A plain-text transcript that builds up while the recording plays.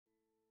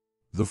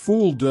The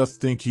fool doth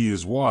think he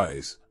is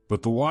wise,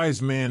 but the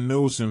wise man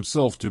knows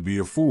himself to be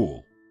a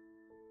fool.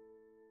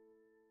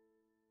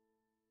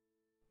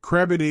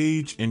 Crabbed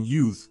age and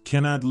youth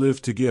cannot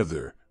live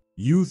together.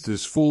 Youth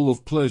is full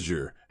of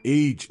pleasure,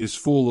 age is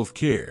full of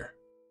care.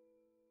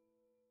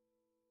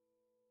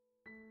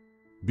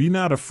 Be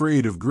not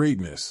afraid of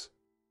greatness.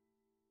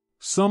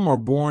 Some are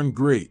born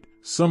great,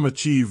 some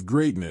achieve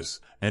greatness,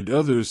 and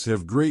others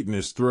have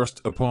greatness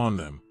thrust upon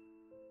them.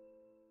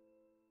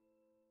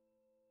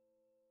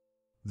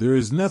 There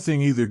is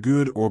nothing either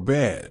good or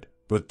bad,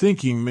 but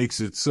thinking makes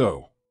it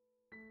so.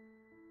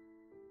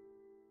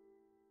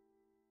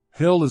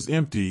 Hell is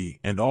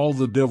empty, and all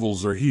the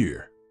devils are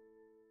here.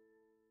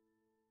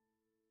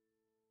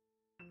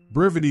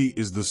 Brevity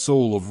is the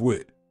soul of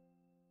wit.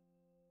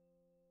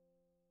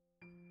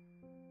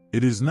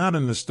 It is not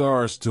in the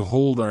stars to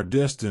hold our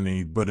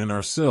destiny, but in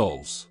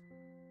ourselves.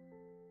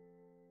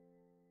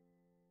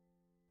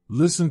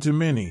 Listen to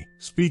many,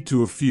 speak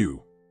to a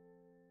few.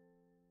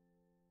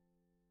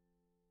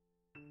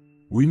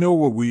 We know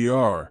what we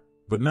are,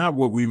 but not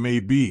what we may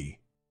be.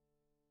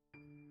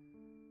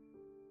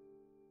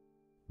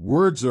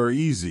 Words are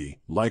easy,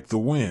 like the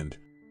wind.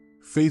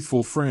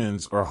 Faithful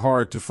friends are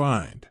hard to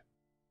find.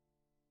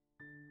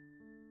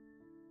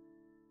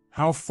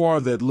 How far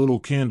that little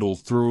candle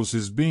throws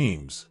his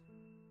beams,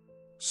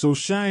 so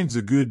shines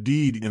a good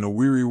deed in a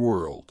weary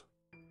world.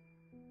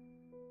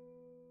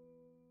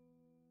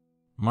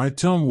 My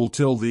tongue will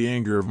tell the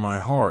anger of my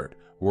heart,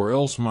 or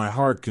else my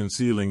heart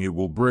concealing it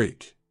will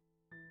break.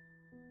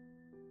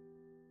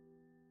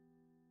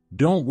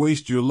 Don't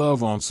waste your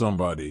love on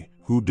somebody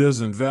who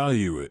doesn't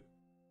value it.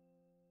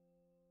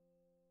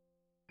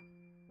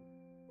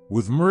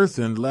 With mirth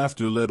and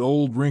laughter let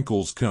old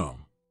wrinkles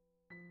come.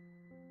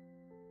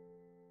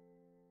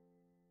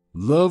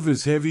 Love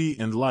is heavy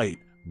and light,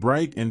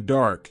 bright and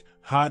dark,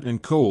 hot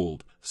and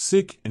cold,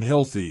 sick and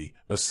healthy,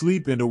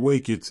 asleep and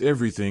awake. It's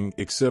everything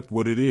except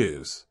what it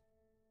is.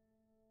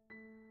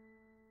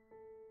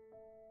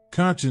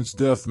 Conscience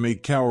doth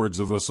make cowards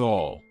of us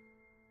all.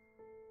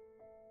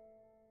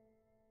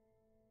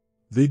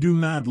 They do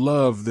not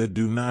love that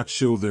do not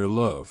show their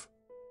love.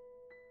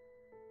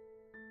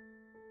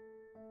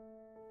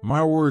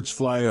 My words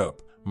fly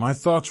up, my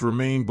thoughts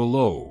remain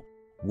below.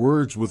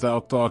 Words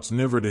without thoughts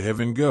never to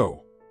heaven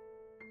go.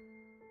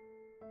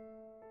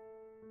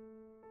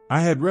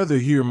 I had rather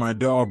hear my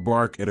dog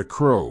bark at a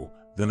crow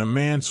than a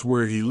man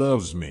swear he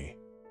loves me.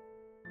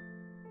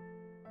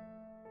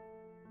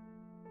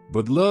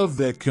 But love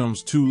that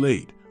comes too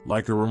late,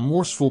 like a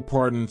remorseful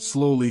pardon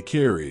slowly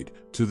carried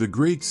to the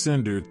great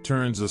sender,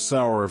 turns a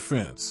sour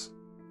offense.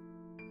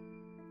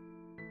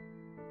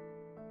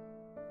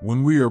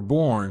 When we are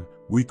born,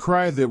 we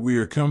cry that we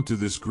are come to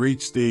this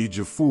great stage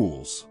of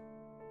fools.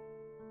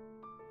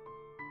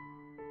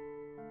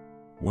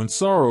 When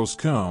sorrows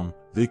come,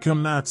 they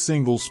come not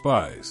single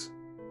spies,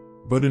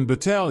 but in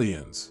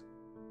battalions.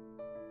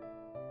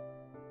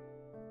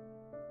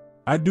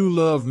 I do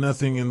love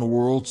nothing in the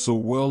world so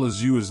well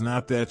as you is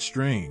not that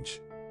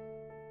strange.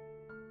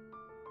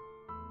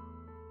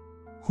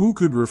 Who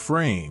could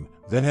refrain,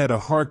 that had a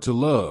heart to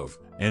love,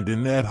 and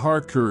in that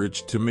heart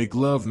courage to make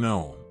love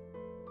known?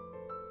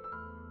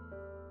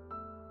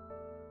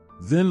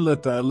 Then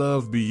let thy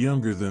love be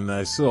younger than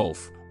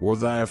thyself, or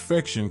thy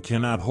affection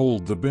cannot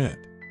hold the bent.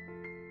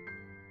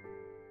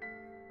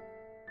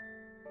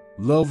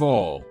 Love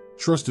all,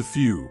 trust a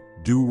few,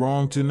 do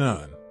wrong to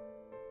none.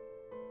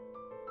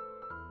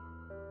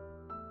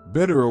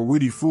 Better a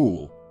witty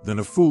fool than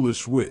a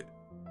foolish wit.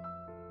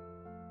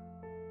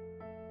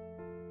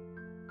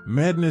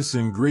 Madness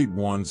and great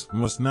ones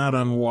must not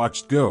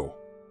unwatched go.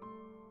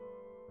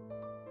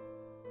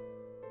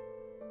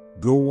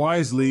 Go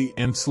wisely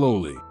and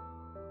slowly.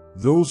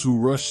 Those who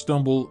rush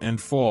stumble and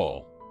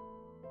fall.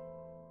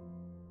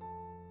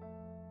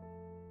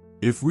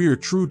 If we are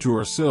true to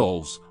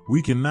ourselves,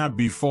 we cannot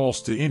be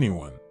false to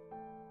anyone.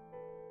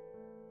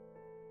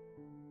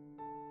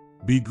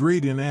 Be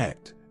great in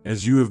act,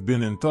 as you have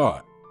been in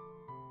thought.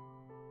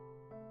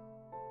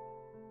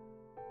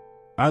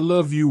 I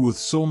love you with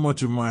so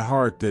much of my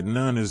heart that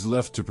none is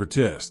left to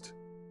protest.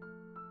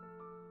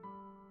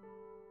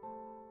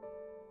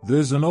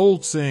 There's an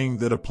old saying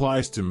that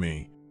applies to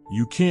me: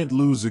 you can't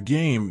lose a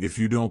game if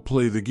you don't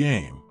play the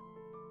game.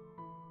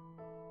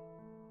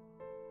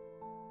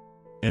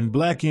 And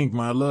black ink,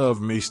 my love,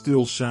 may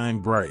still shine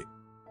bright.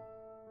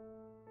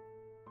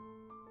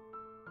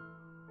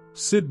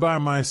 Sit by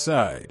my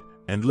side,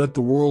 and let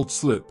the world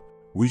slip,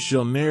 we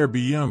shall ne'er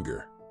be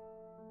younger.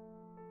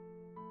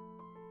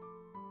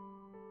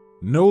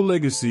 No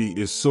legacy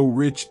is so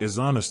rich as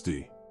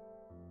honesty.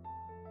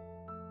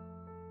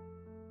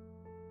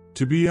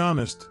 To be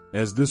honest,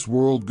 as this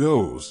world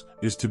goes,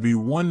 is to be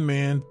one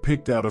man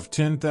picked out of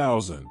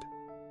 10,000.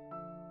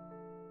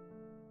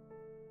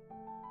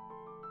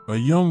 A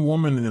young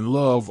woman in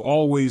love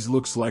always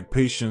looks like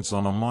Patience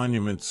on a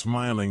monument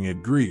smiling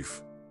at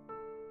grief.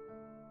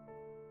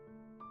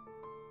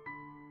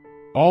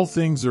 All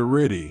things are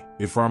ready,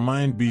 if our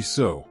mind be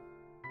so.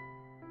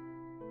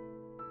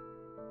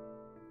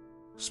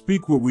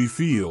 Speak what we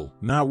feel,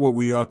 not what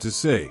we ought to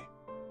say.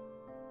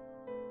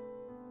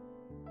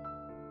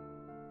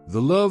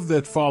 The love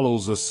that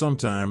follows us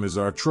sometime is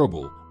our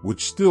trouble,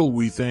 which still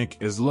we think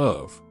as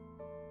love.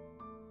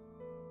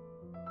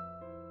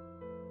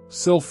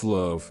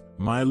 Self-love,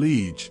 my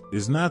liege,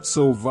 is not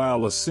so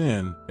vile a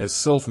sin as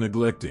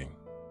self-neglecting.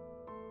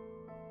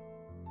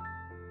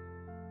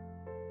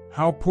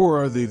 How poor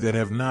are they that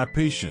have not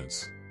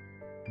patience?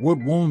 What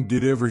wound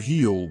did ever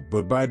heal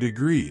but by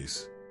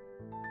degrees?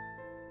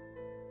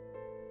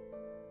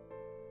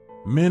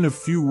 Men of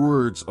few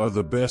words are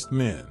the best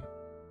men.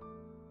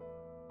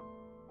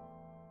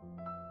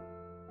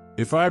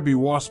 If I be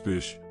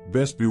waspish,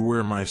 best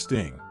beware my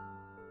sting.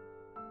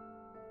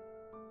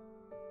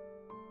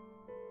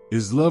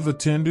 Is love a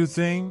tender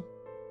thing?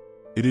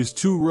 It is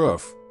too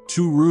rough,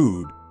 too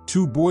rude,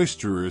 too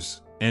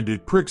boisterous, and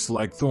it pricks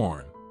like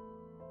thorn.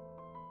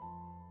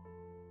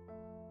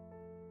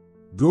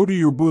 Go to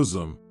your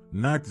bosom,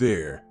 knock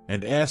there,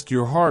 and ask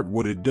your heart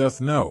what it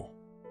doth know.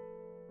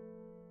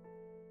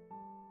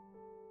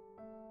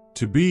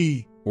 To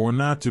be, or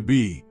not to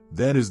be,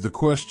 that is the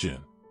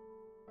question.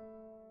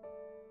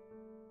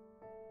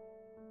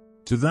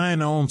 To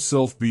thine own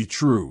self be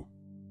true.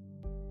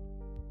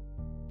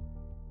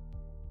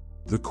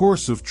 The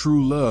course of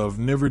true love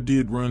never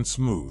did run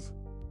smooth.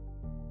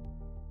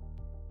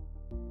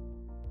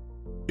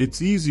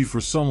 It's easy for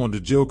someone to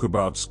joke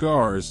about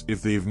scars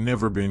if they've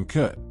never been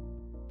cut.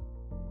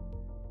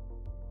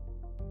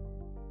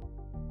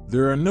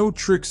 There are no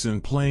tricks in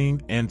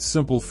plain and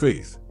simple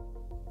faith.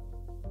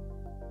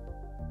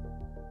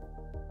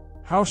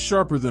 How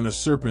sharper than a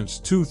serpent's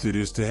tooth it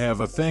is to have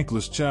a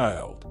thankless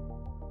child.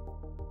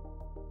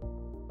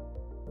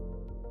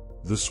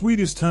 The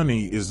sweetest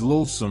honey is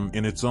loathsome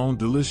in its own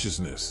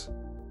deliciousness,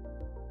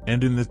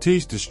 and in the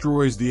taste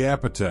destroys the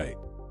appetite.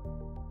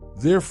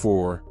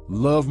 Therefore,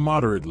 love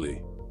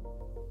moderately.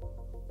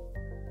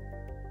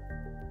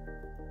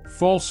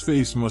 False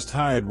face must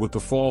hide what the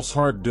false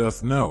heart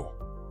doth know.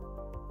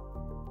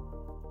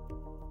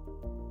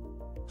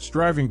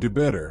 Striving to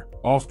better,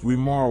 oft we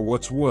mar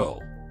what's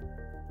well.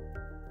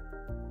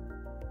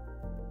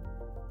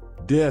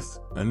 Death,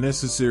 a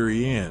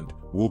necessary end,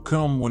 will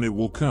come when it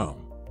will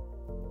come.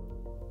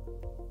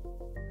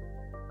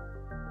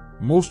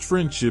 Most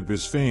friendship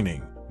is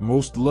feigning,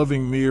 most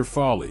loving mere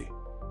folly.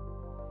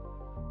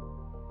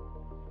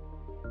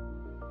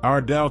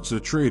 Our doubts are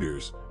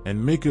traitors,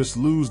 and make us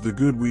lose the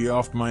good we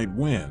oft might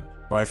win,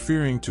 by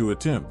fearing to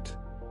attempt.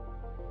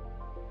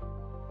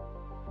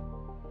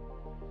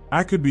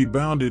 I could be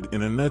bounded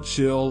in a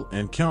nutshell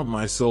and count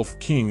myself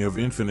king of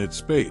infinite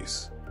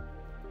space.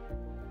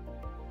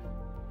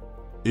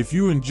 If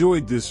you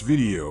enjoyed this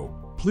video,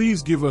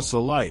 please give us a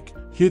like,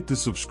 hit the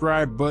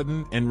subscribe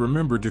button, and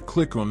remember to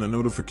click on the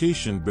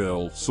notification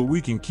bell so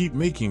we can keep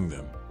making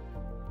them.